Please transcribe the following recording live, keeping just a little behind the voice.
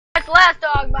Last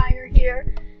Dog Miner here,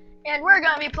 and we're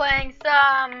gonna be playing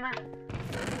some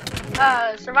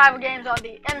survival games on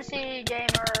the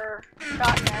mcgamer.net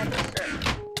server.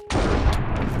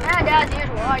 And as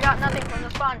usual, I got nothing from the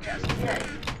spawn chest. Yay.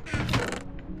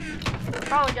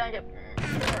 Probably gonna get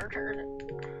murdered.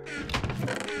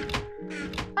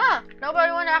 Huh,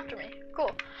 nobody went after me.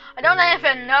 Cool. I don't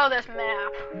even know this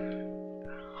map.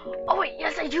 Oh wait,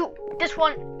 yes I do. This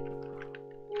one.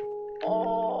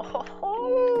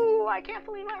 Oh, I can't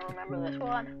believe I remember this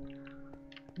one.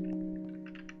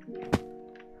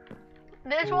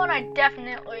 This one I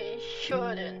definitely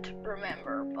shouldn't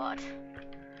remember, but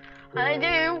I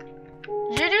do.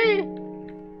 GG.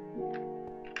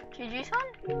 GG, son?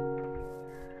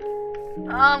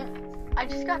 I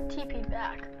just got TP'd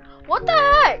back. What the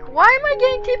heck? Why am I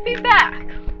getting TP'd back?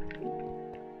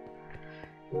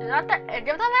 Is that the edge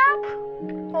of the map?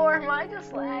 Or am I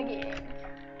just lagging?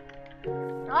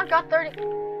 No, I've got 30.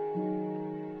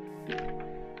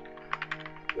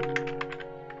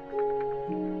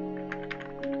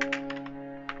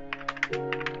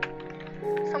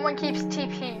 Someone keeps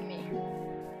TPing me.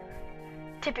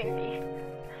 Tipping me.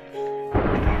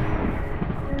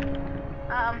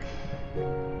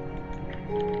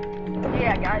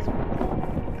 Yeah, guys.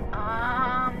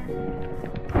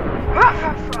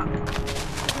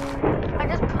 I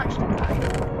just punched a guy.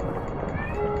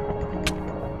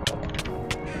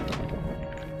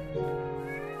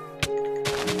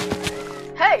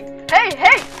 Hey! Hey!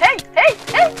 Hey! Hey! Hey!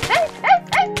 Hey! Hey! Hey!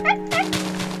 Hey! Hey! Hey!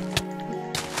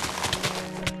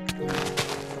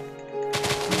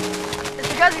 It's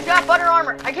because he's got butter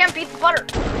armor. I can't beat the butter.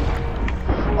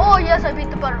 Oh yes, I beat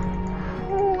the butter.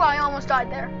 Ooh, I almost died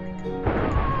there.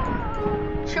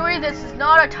 Chewie, this is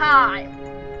not a time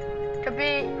to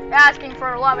be asking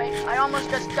for loving. I almost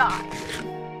just died.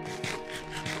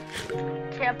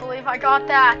 Can't believe I got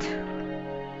that.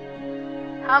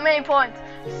 How many points?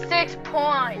 6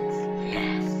 points.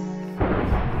 Yes.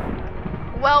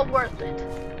 Well worth it.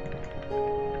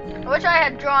 I wish I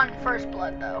had drawn first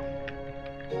blood though.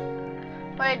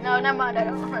 Wait, no, never mind. I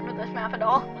don't remember this map at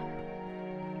all.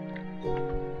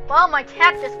 Well, my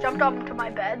cat just jumped up into my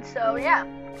bed, so yeah.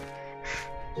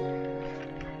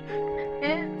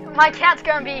 My cat's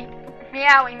gonna be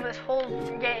meowing this whole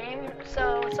game,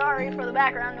 so sorry for the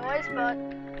background noise, but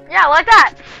yeah, like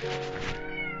that.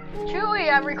 Chewie,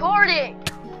 I'm recording.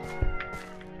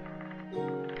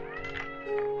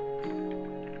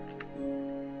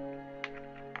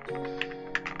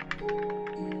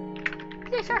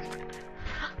 Okay, sure.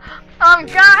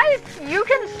 Guys, you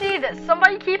can see this.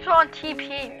 Somebody keeps on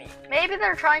TPing me. Maybe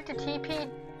they're trying to TP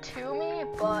to me,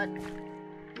 but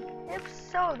if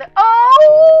so,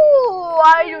 oh!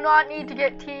 I do not need to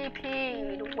get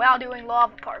TP'd while doing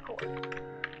lava parkour.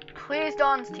 Please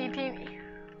don't TP me.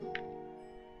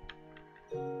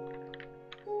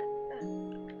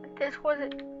 This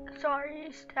wasn't.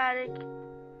 Sorry, static.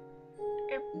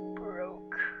 It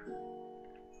broke.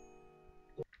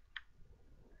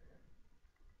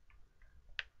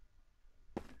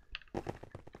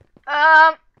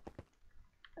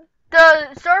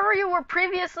 The server you were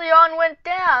previously on went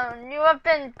down. You have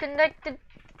been connected.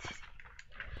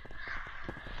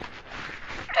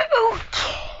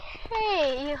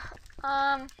 Okay.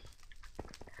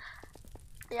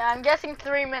 Yeah, I'm guessing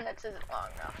 3 minutes isn't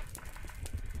long enough.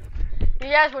 You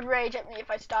guys would rage at me if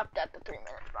I stopped at the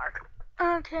 3-minute mark.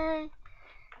 Okay.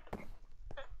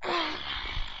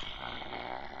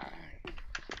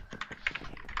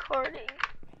 Recording.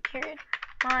 Period.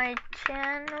 My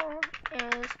channel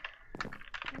is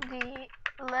the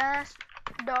Last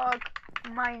Dog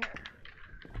Miner.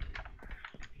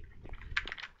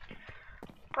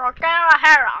 I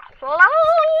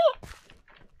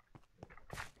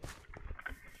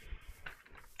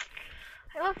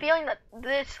have a feeling that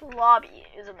this lobby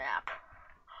is a map.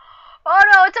 Oh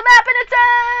no, it's a map in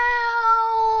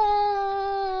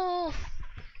itself!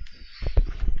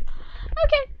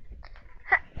 Okay.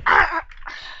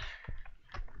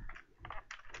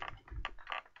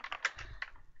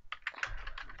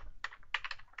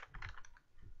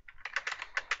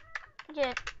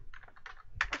 Get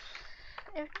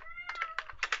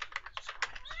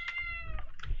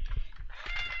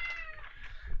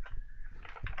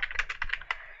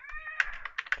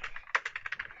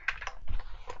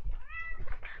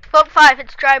Vote 5,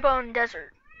 it's Dry Bone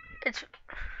Desert. It's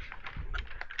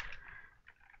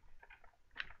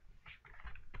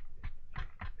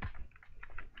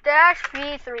dash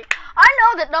V3. I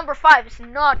know that number 5 is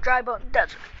not Dry Bone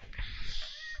Desert.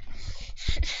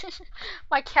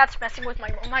 My cat's messing with my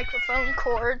microphone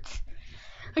cords.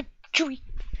 Chewy.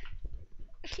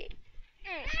 Okay.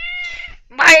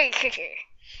 My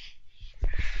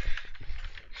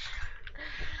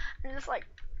I'm just like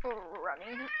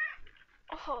running.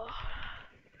 Oh.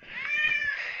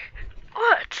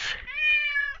 What?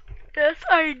 Yes,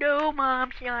 I know,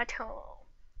 Mom's not home.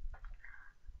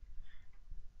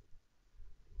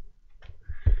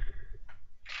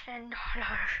 $10.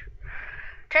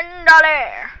 $10.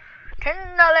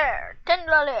 $10. $10.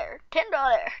 $10.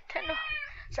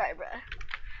 Sorry, bro.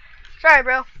 Sorry,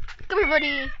 bro. Come here,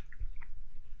 buddy.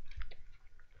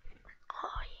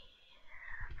 Oh,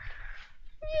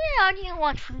 yeah, do you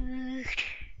want food?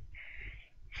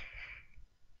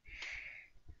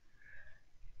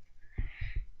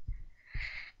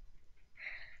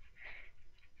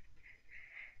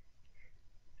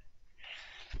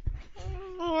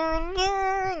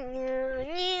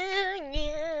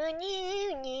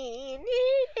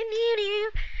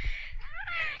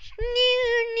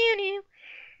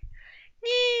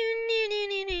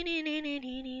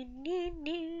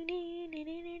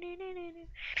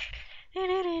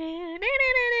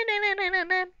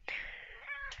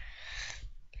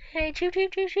 Hey, choo choo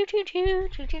choo choo choo choo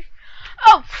choo choo.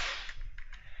 Oh!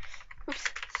 Oops.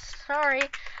 Sorry.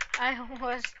 I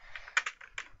was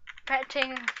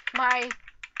petting my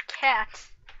cat.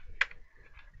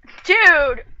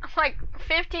 Dude! Like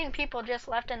 15 people just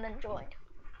left and then joined.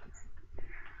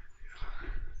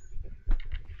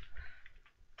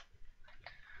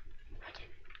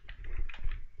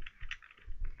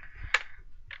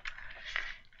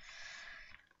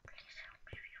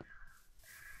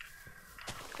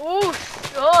 Oh,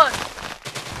 son!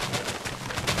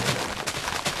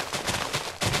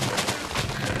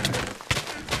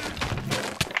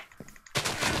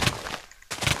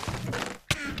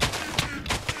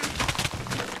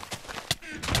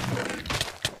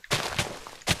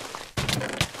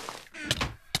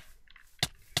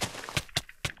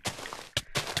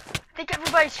 I think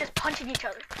everybody's just punching each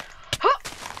other. Huh!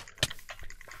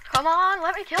 Come on,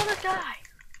 let me kill this guy.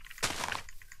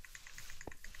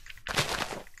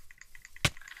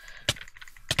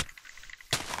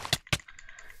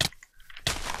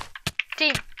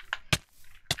 Team.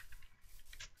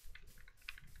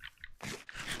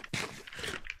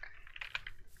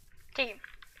 Team.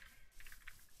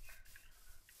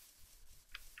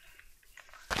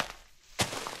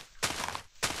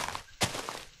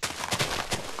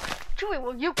 Chewie,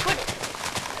 will you quit it?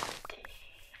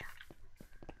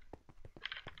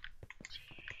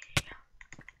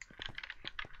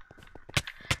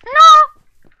 No!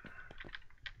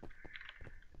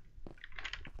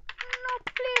 No,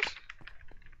 please.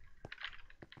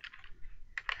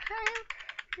 I'm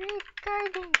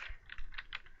retarding.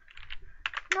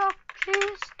 No,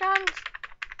 please don't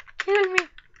kill me.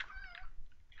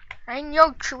 I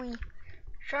know, Chewie.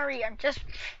 Sorry, I'm just...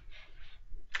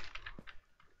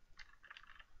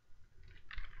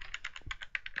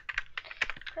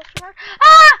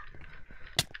 Ah!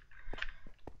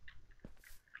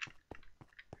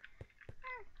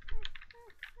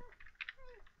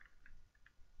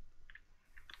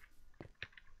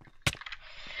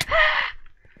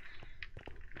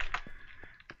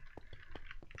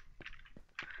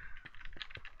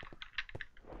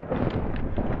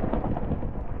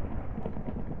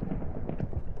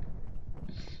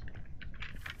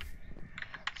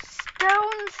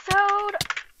 Stone sold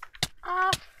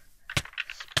off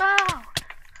spawn.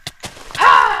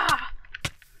 Ah!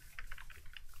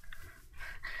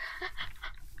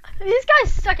 These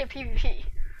guys suck at PvP.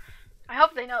 I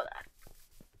hope they know that.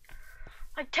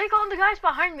 Like, take on the guys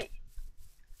behind me.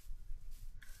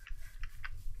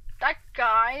 That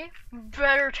guy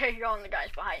better take on the guys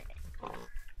behind me.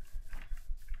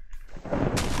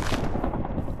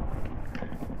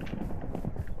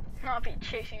 Not be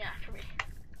chasing after me.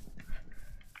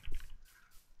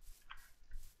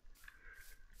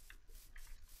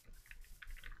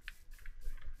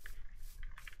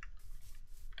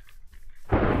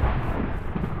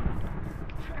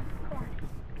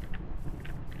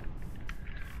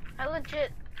 I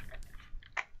legit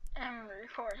am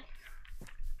recording.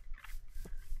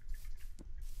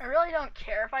 I really don't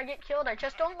care if I get killed. I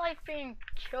just don't like being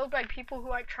killed by people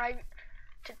who I try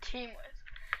to team with.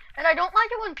 And I don't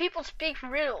like it when people speak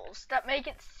riddles that make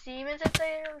it seem as if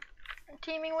they're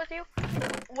teaming with you,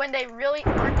 when they really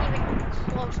aren't even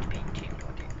close to being teamed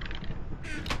with you.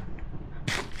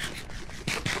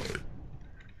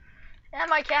 And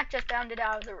my cat just bounded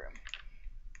out of the room.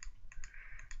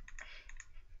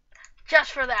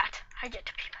 Just for that, I get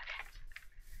to be my pet.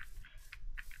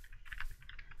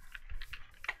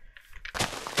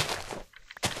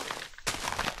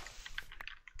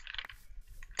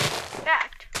 In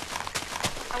fact,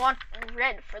 I want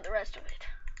red for the rest of it.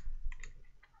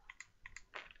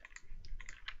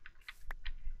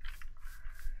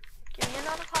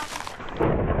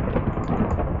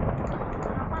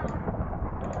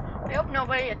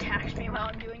 nobody attacks me while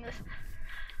I'm doing this,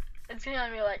 it's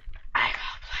gonna be like, I'm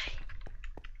all bloody.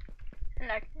 And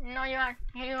like, no,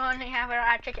 you only have a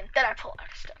raw chicken. Then I pull out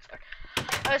a stone sword.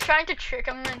 I was trying to trick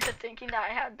him into thinking that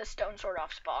I had the stone sword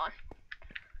off spawn.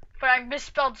 But I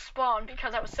misspelled spawn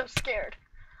because I was so scared.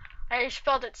 I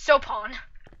spelled it sopon.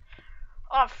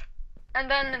 Off. And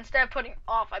then instead of putting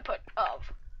off, I put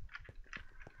of.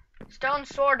 Stone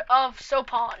sword of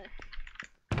sopon.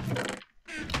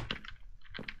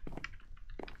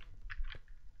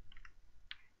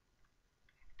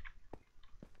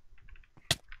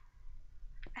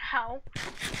 Ow.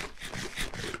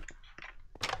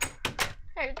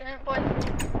 I didn't put.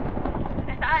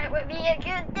 I thought it would be a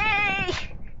good day.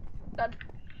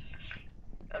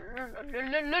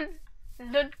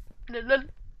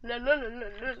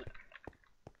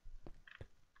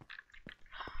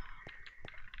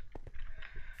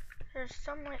 There's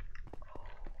some way.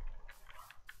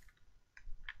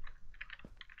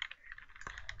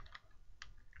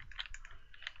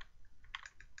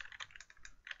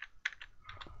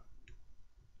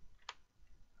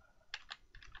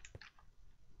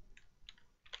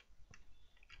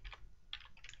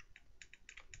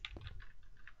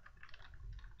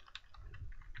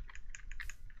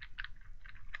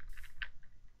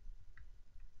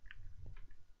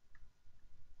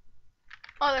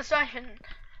 Oh, that's not even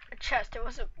a chest, it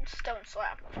was a stone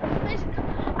slab.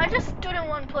 I just stood in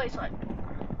one place, like,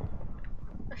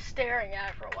 staring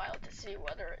at it for a while to see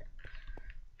whether it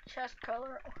chest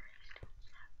color or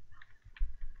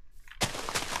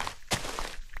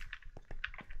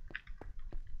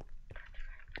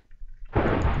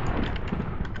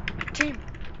team.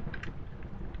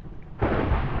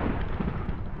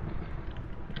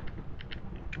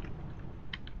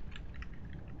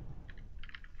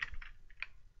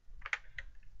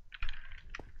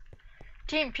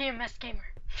 Team PMS Gamer.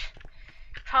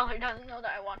 Probably doesn't know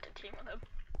that I want to team with him.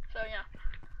 So yeah.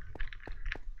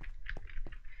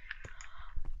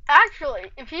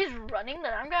 Actually, if he's running,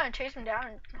 then I'm gonna chase him down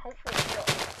and hopefully kill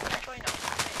him. Actually, no.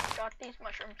 I got these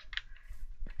mushrooms.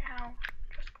 Now,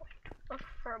 just going to look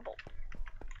for a bolt.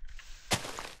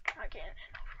 Again,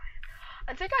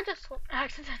 I think I just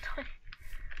accidentally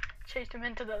chased him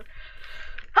into the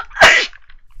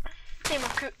team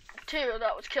of two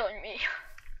that was killing me.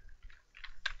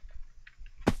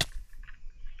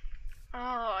 Oh,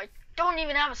 I don't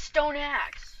even have a stone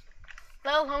axe,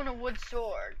 let alone a wood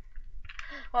sword.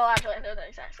 Well, actually, they're the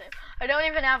exact same. I don't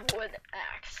even have a wood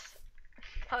axe,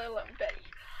 let alone Betty.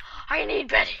 I need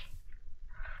Betty.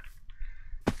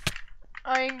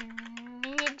 I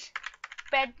need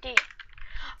Betty.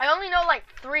 I only know like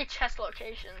 3 chest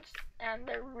locations, and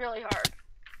they're really hard to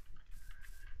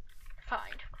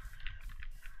find.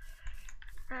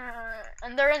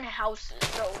 And they're in houses,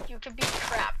 so you can be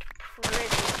trapped pretty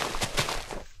easily.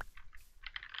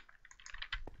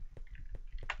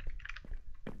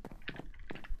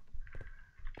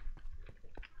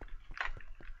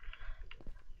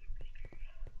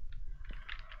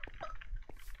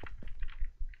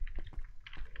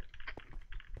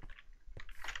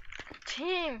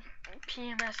 Team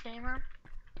PMS Gamer.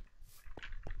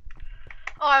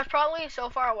 Oh, I was probably so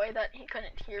far away that he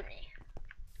couldn't hear me.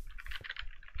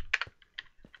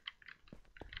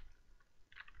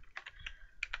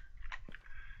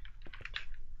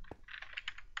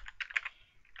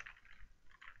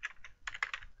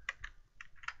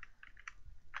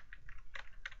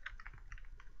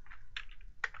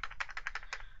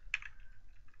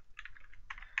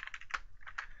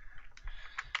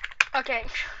 Okay.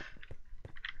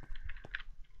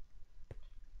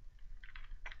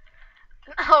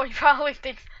 Oh, he probably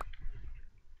thinks.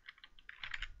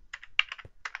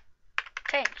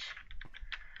 Tanks.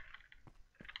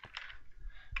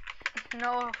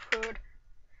 No food.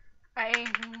 I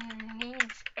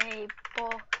need a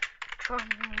bowl to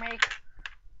make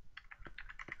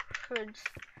foods.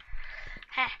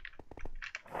 Heh.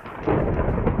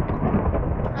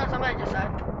 Oh, somebody just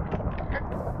died.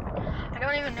 I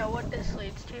don't even know what this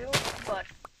leads to, but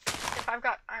if I've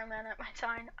got Iron Man at my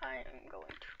side, I am going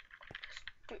to just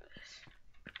do this.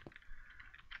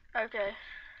 Okay.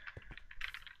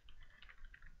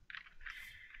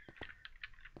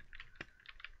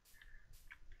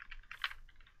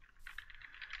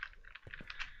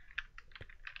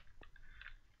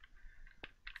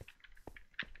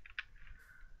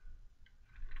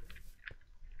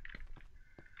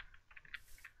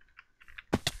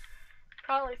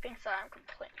 Probably thinks that I'm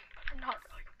complaining, but I'm not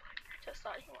really complaining. I just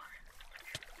thought he wanted.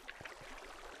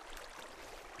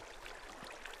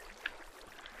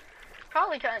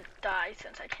 Probably gonna die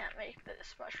since I can't make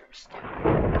this mushroom stew.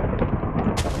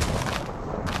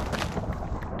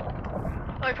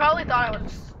 I probably thought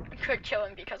I could kill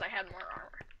him because I had more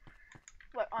armor.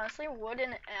 But honestly,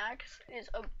 wooden axe is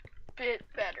a bit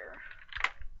better.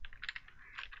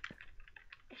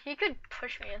 He could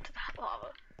push me into that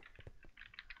lava.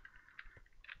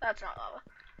 That's not lava.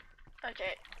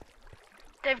 Okay.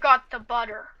 They've got the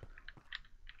butter.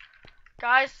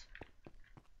 Guys,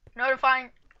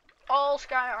 notifying all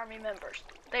Sky Army members.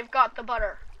 They've got the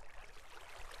butter.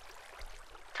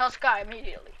 Tell Sky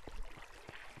immediately.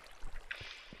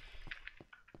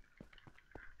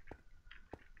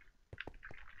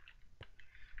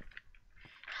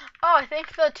 Oh, I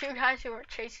think the two guys who were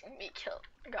chasing me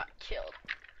got killed.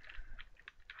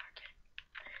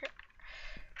 Okay.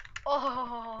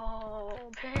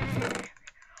 Oh, baby.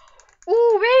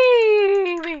 Ooh,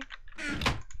 baby.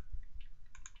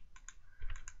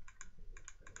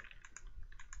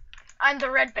 I'm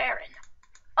the Red Baron.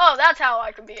 Oh, that's how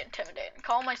I can be intimidating.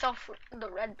 Call myself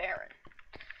the Red Baron.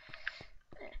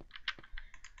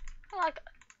 I like that.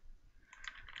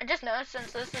 I just noticed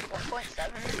since this is 1.7,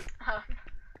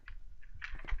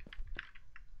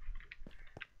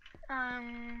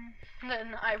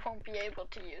 then I won't be able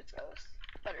to use those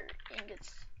butter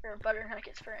ingots or butter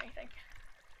nuggets for anything.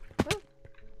 Woo.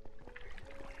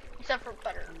 Except for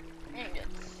butter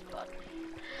ingots, but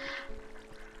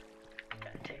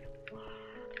gotta take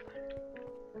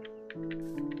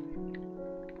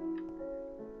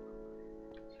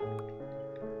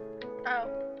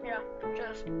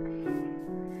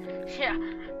yeah.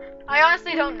 I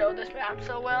honestly don't know this map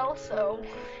so well, so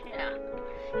yeah.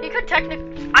 He could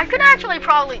I could actually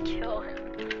probably kill him.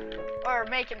 Or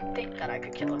make him think that I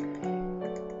could kill him.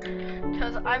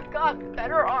 Because I've got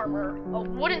better armor, a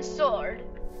wooden sword.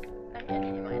 I'm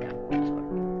getting you might have a wooden sword.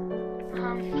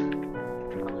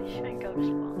 Probably shouldn't go to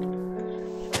spawn.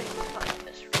 Should I find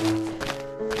this room?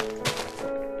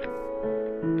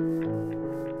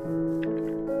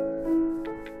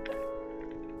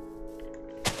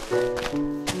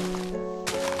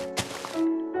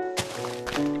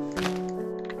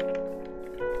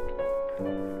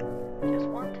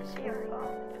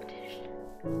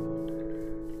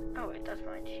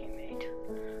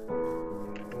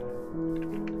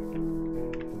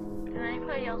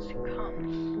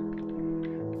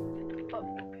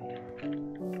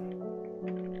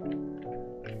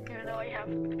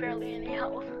 Barely any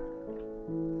health.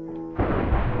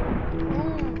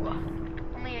 Ooh,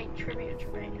 only 8 tribute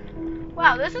remain.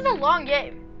 Wow, this is a long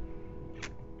game.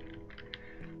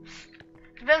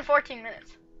 It's been 14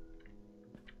 minutes.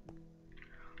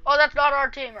 Oh, that's not our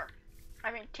teamer.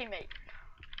 I mean, teammate.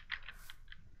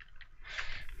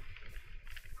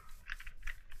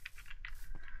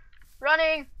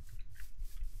 Running.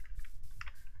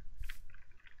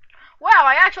 Wow,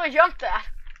 I actually jumped that.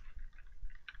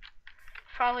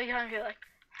 Probably gonna be like,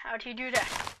 how do you do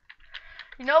that?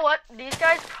 You know what? These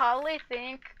guys probably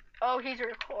think, oh, he's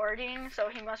recording, so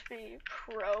he must be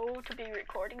pro to be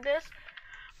recording this.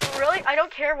 But really, I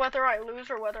don't care whether I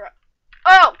lose or whether I...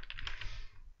 Oh!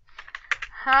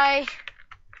 Hi.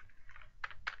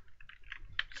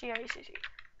 C-I-C-C.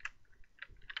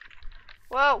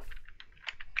 Whoa.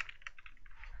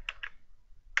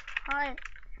 Hi.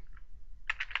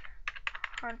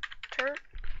 Hunter.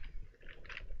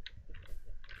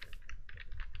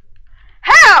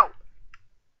 How?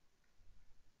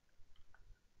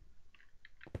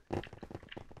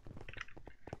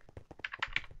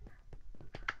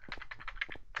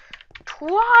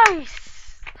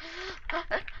 Twice.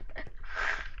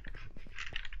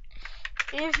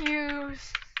 If you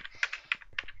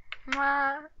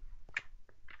my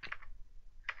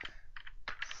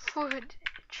footage.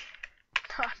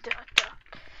 Dot dot dot.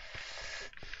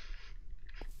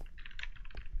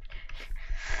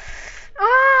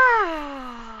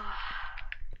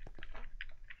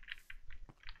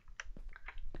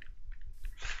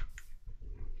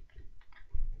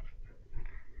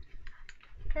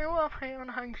 I will play on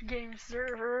Hunger Games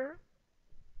server.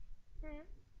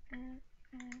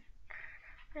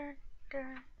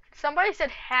 Somebody said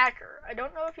hacker. I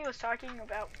don't know if he was talking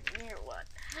about me or what.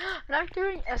 And I'm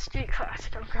doing SG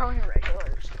Classic. I'm going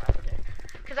regular Saturday.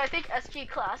 Because I think SG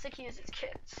Classic uses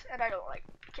kits. And I don't like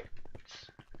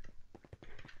kits.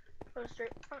 Go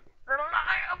straight.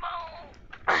 Reliable!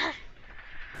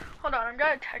 Hold on, I'm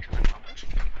gonna text my mom when she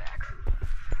gets back.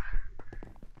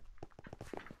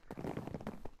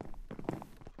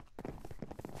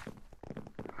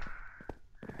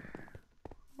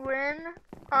 When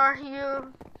are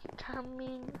you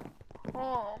coming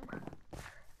home?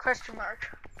 Question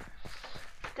mark.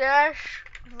 Dash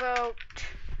vote.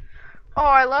 Oh,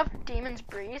 I love Demon's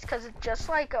Breeze because it's just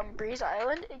like Breeze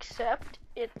Island, except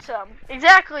it's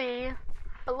exactly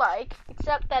alike,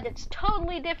 except that it's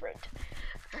totally different.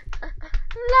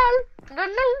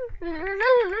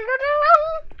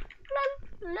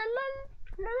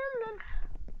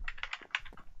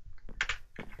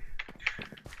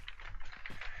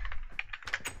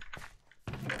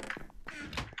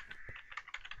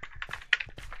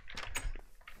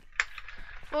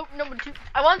 Vote number 2.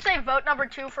 I won't say vote number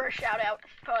 2 for a shout out,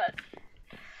 but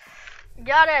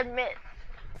gotta admit,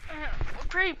 we're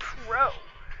pretty pro.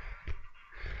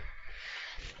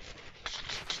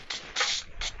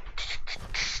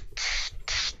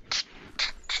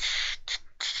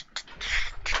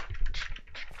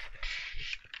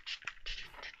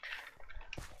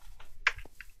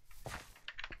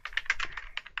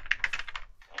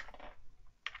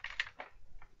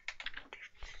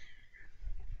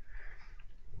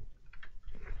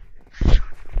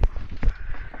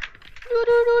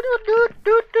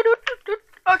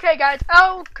 Okay guys,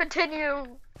 I'll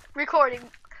continue recording.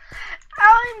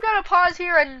 I'm gonna pause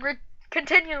here and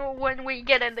continue when we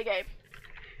get in the game.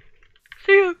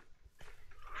 See you.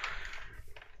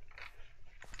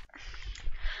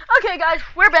 Okay guys,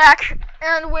 we're back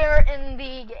and we're in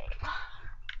the game.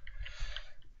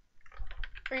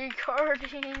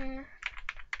 Recording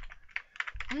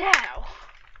now.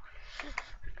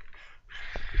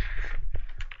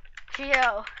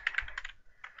 GL.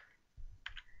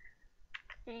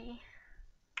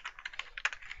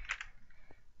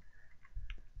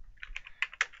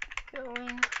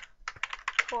 Going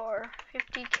for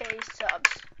 50k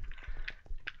subs.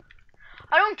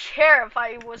 I don't care if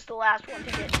I was the last one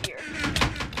to get here.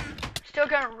 Still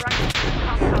gonna run.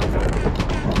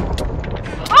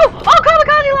 Oh,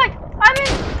 kamikaze like! I'm in.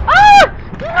 Ah!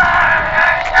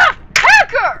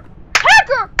 Hacker!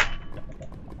 Hacker!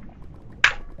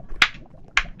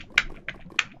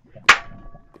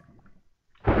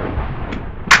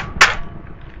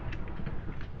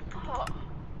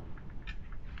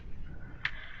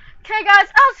 Okay guys,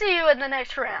 I'll see you in the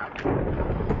next round.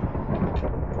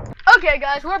 Okay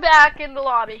guys, we're back in the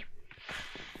lobby.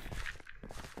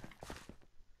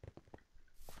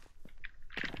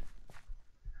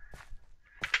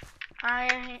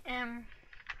 I am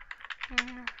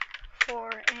in for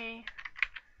a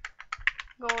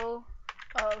goal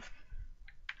of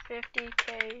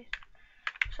 50k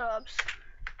subs.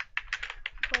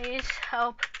 Please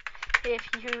help if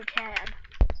you can.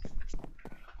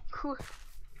 Cool.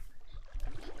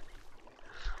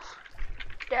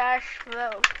 Dash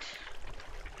vote.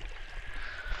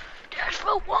 Dash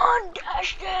vote 1.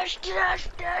 Dash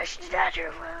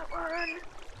vote 1.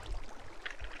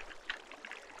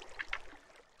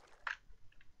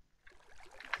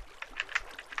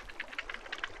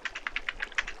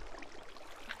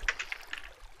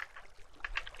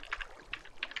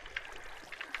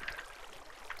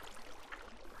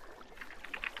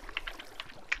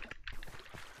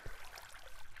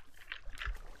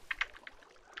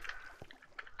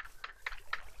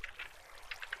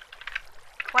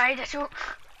 Kwaidasu.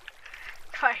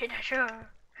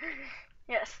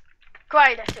 Yes.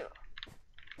 Kwaidasu.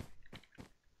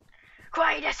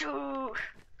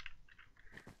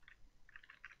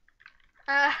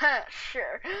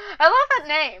 Sure. I love that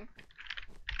name.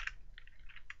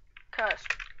 Cause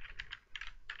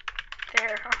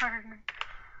there are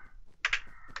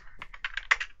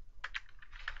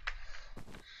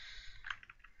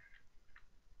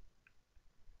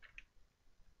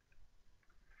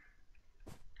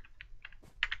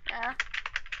yeah.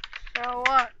 So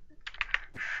what?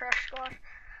 Fresh squash.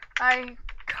 I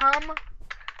come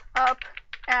up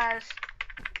as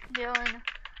Dylan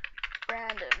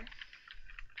Brandon.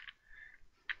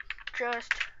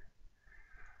 Just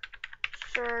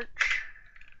search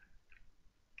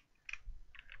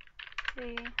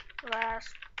the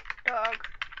last dog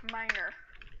minor.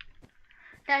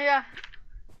 Yeah.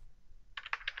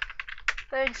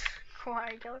 Thanks,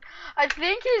 Quiet Killer. I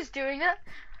think he's doing that.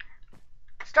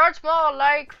 Start small,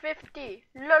 like 50.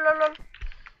 Lol.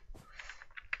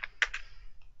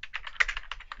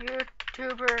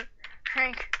 YouTuber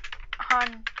Hank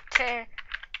Hunter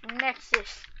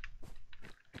Nexus.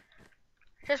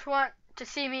 Just want to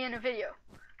see me in a video.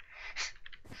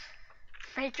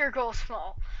 Make your goal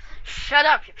small. Shut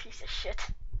up, you piece of shit.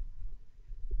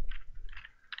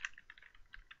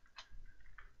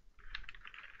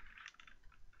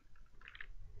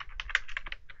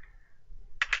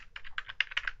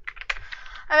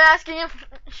 I'm asking if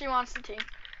she wants the team.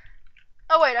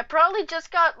 Oh wait, I probably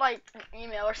just got like an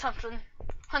email or something.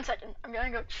 1 second, I'm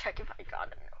gonna go check if I got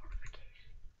a notification.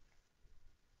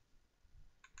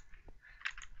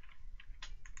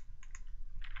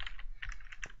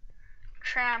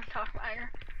 Tram talk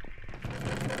minor.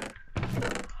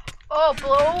 Oh,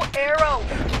 blow arrow.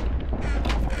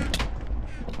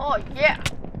 Oh, yeah.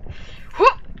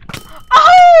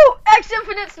 Oh! X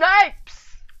infinite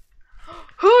snipes!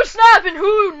 Who's sniping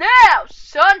who now,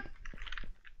 son?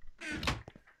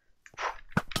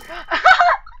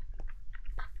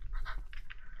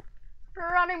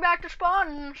 Running back to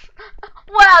spawn.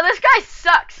 Wow, this guy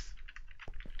sucks.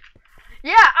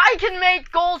 Yeah, I can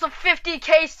make goals of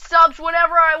 50k subs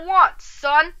whenever I want,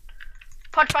 son.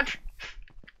 Punch, punch.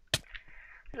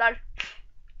 Lol.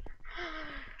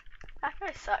 That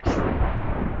guy sucks.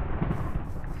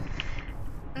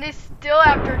 And he's still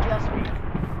after just me.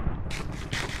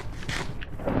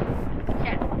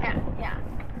 Yeah.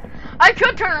 I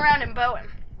could turn around and bow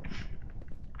him.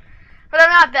 But I'm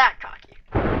not that cocky.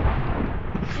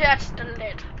 Just a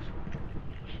little.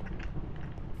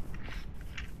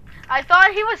 I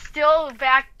thought he was still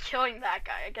back killing that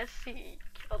guy. I guess he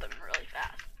killed him really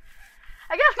fast.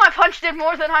 I guess my punch did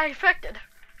more than I expected.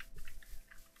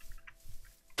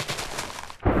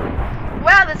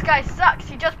 Wow, this guy sucks.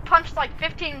 He just punched like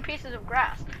 15 pieces of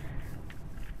grass.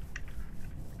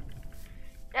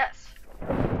 Yes.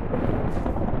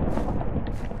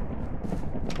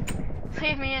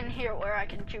 Leave me in here where I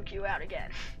can juke you out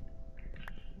again.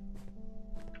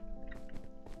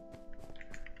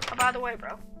 Oh, by the way,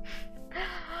 bro.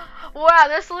 Wow,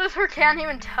 this loser can't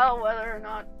even tell whether or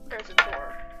not there's a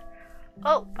door.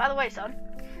 Oh, by the way, son.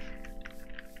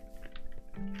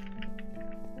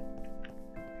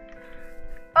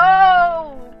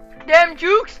 Oh, damn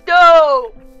jukes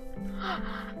though.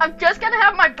 I'm just gonna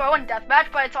have my bow and deathmatch,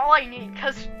 but it's all I need,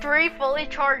 cause 3 fully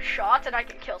charged shots and I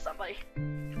can kill somebody.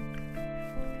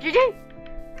 GG.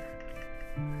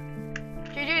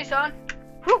 GG, son.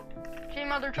 Whew. G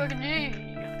mother truckin' G.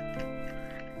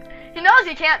 He knows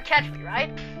he can't catch me,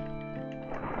 right?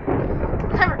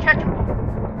 Never catch me.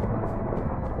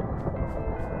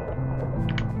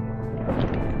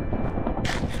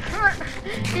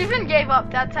 He even gave up.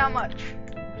 That's how much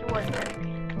he wasn't catching me.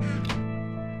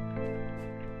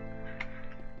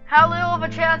 How little of a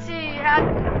chance he had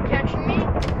catching me?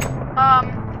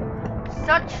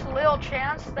 Such little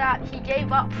chance that he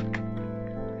gave up.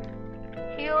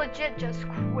 He legit just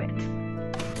quit.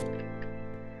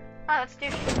 Oh, that's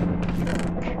douchey.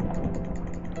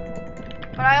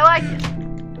 But I like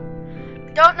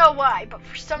it. Don't know why, but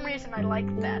for some reason I like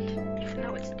that, even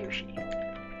though it's douchey.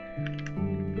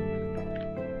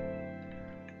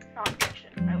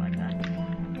 Non-fiction, I like that.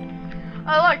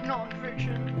 I like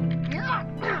non-fiction.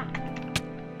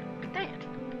 Dang it.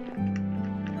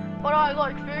 But I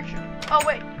like fiction. Oh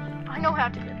wait, I know how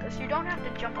to get this. You don't have to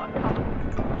jump on top.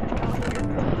 Just go here.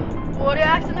 What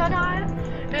accent on I?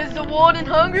 Is the warden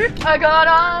hungry? I got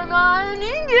an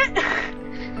ingot.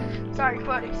 Sorry,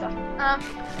 quoting stuff.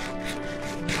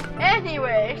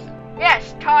 Anyways,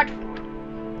 yes, Todd food.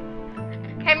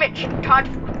 Hey Mitch, Todd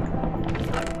food.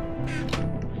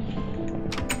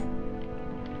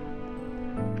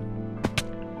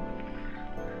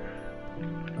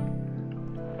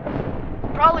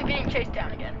 Probably being chased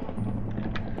down again.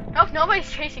 Nope,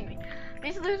 nobody's chasing me.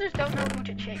 These losers don't know who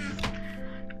to chase.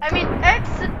 I mean,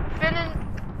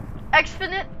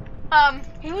 Xfinite,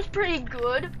 he was pretty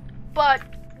good, but,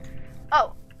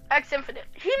 oh, X Infinite.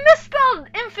 He misspelled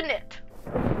infinite.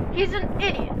 He's an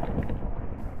idiot.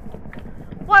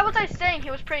 Why was I saying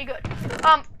he was pretty good?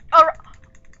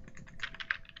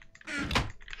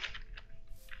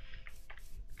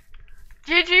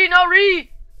 GG, no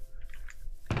re.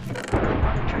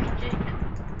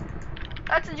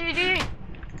 That's a GG.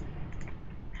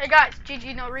 Hey guys,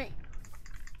 GG, no re.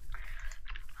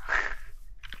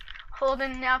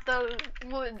 Holding out the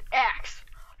wood axe.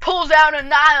 Pulls out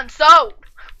an iron sword.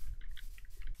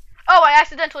 Oh, I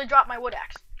accidentally dropped my wood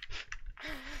axe.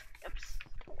 Oops.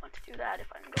 Don't want to do that if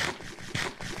I'm going to be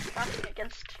fighting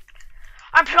against.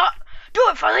 Do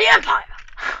it for the Empire.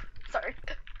 Sorry.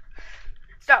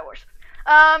 Star Wars.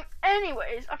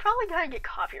 Anyways, I'm probably gonna get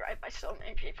copyright by so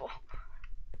many people.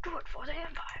 Do it for the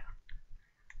Empire.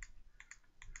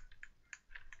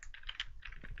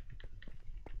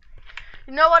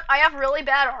 You know what? I have really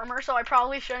bad armor, so I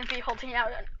probably shouldn't be holding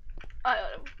out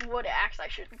a wood axe. I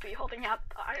shouldn't be holding out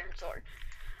the iron sword.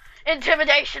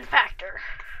 Intimidation factor.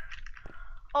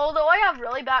 Although I have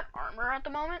really bad armor at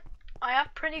the moment, I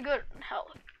have pretty good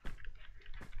health.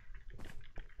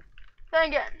 Then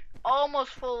again,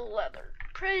 almost full leather.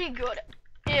 Pretty good.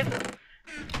 If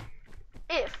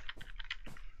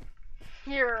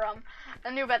you're a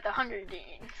noob at the Hunger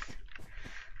Games.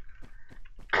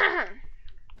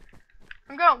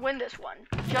 I'm gonna win this one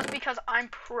just because I'm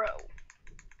pro.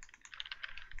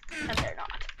 And they're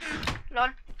not. Lol.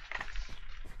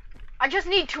 I just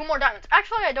need 2 more diamonds.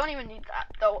 Actually, I don't even need that,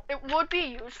 though. It would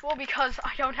be useful because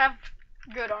I don't have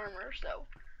good armor, so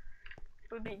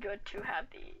it would be good to have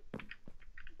the,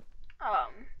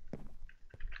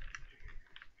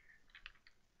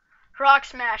 Rock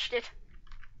smashed it.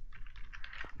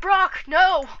 Brock,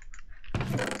 no!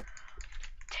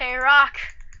 Tay-Rock.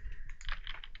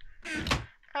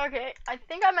 Okay, I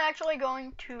think I'm actually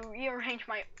going to rearrange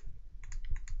my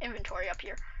inventory up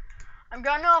here. I'm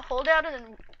gonna hold out a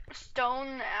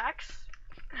stone axe,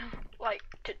 like,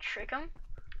 to trick him.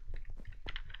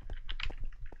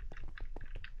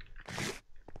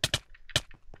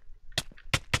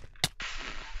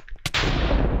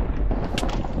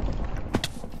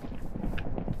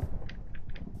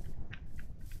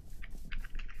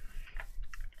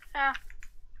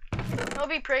 It'll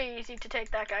be pretty easy to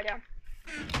take that guy down.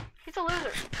 He's a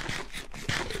loser.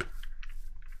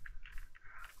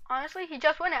 Honestly, he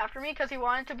just went after me because he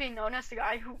wanted to be known as the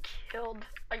guy who killed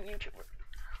a YouTuber.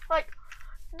 Like,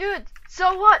 dude,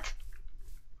 so what?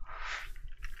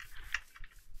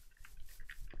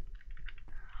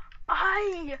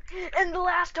 I am the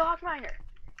last dog miner.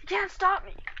 You can't stop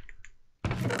me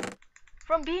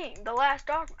from being the last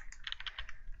dog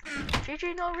miner.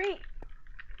 GG no re.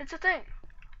 It's a thing.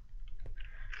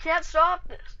 Can't stop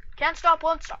this. Can't stop,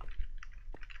 won't stop.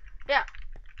 Yeah.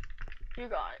 You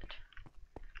got it.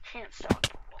 Can't stop,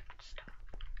 won't stop.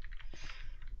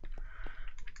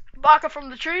 Baka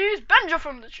from the trees, Benja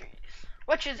from the trees.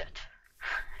 Which is it?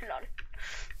 Not it.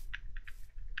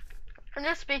 I'm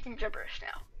just speaking gibberish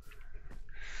now.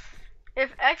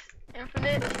 If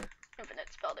infinite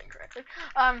spelled incorrectly,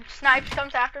 Snipes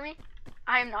comes after me,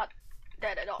 I am not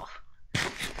dead at all.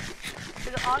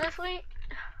 Because honestly,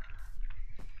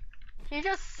 he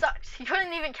just sucks. He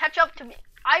couldn't even catch up to me.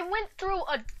 I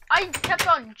kept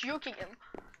on juking him.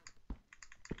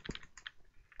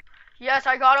 Yes,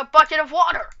 I got a bucket of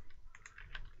water.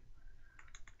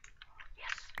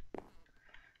 Yes.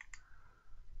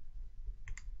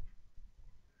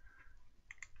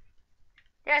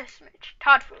 Yes, Mitch.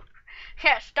 Tofu.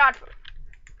 Yes, tofu.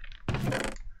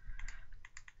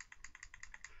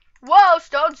 Whoa,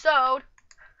 stone sewed.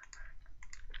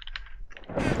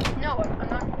 No, I'm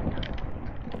not.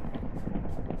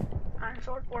 Iron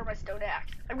sword or my stone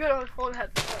axe. I'm gonna hold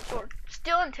that stone sword.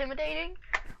 Still intimidating,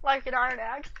 like an iron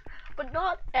axe, but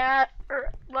not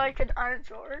like an iron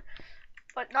sword,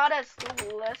 but not as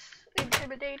less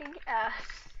intimidating as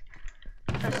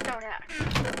a stone axe.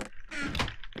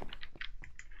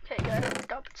 Okay, guys, let's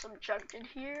dump some junk in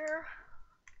here.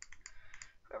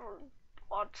 Whoever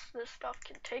wants this stuff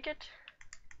can take it.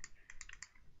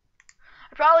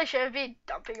 I probably should be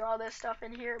dumping all this stuff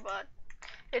in here, but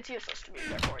it's useless to me,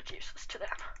 therefore it's useless to them.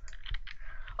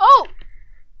 Oh!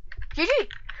 GG!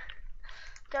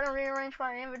 Gotta rearrange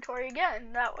my inventory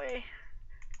again, that way.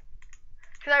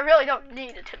 Because I really don't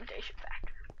need intimidation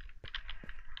factor.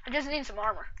 I just need some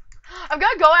armor. I'm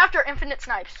gonna go after infinite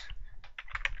snipes.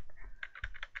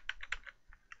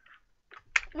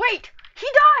 Wait! He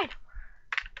died!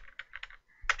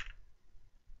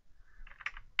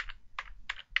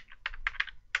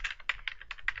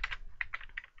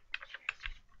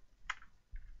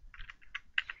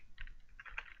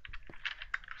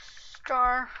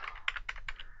 Star.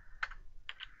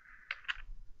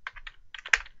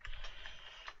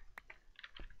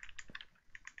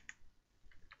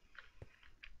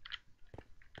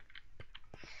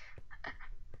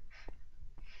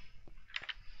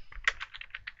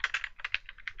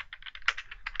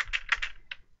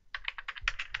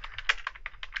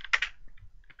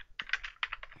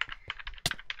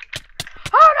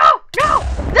 Oh no! No!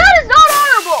 That is not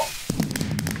honorable!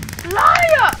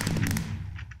 Liar!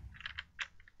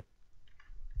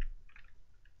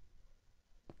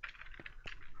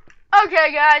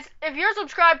 Okay, guys, if you're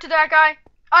subscribed to that guy,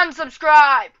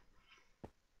 unsubscribe.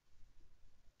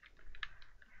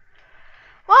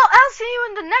 Well, I'll see you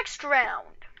in the next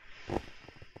round.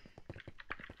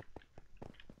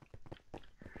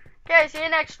 Okay, see you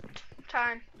next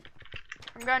time.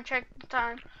 I'm gonna check the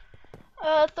time.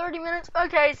 30 minutes.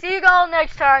 Okay, see you all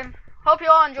next time. Hope you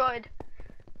all enjoyed.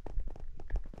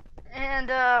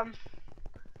 And,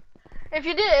 if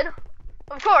you did,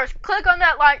 of course, click on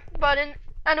that like button.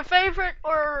 And a favorite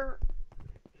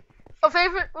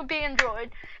would be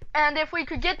enjoyed. And if we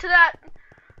could get to that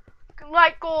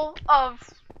like goal of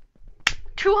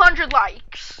 200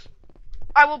 likes,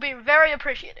 I will be very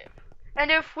appreciative. And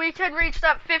if we can reach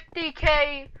that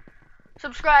 50k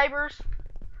subscribers,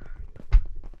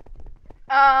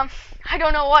 I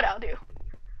don't know what I'll do.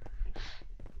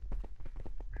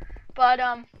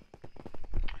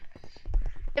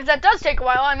 If that does take a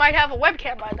while, I might have a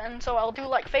webcam by then, so I'll do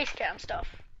like face cam stuff.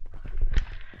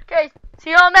 Okay,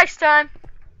 see y'all next time.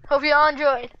 Hope y'all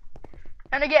enjoyed.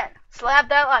 And again, slap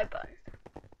that like button.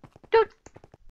 Doot.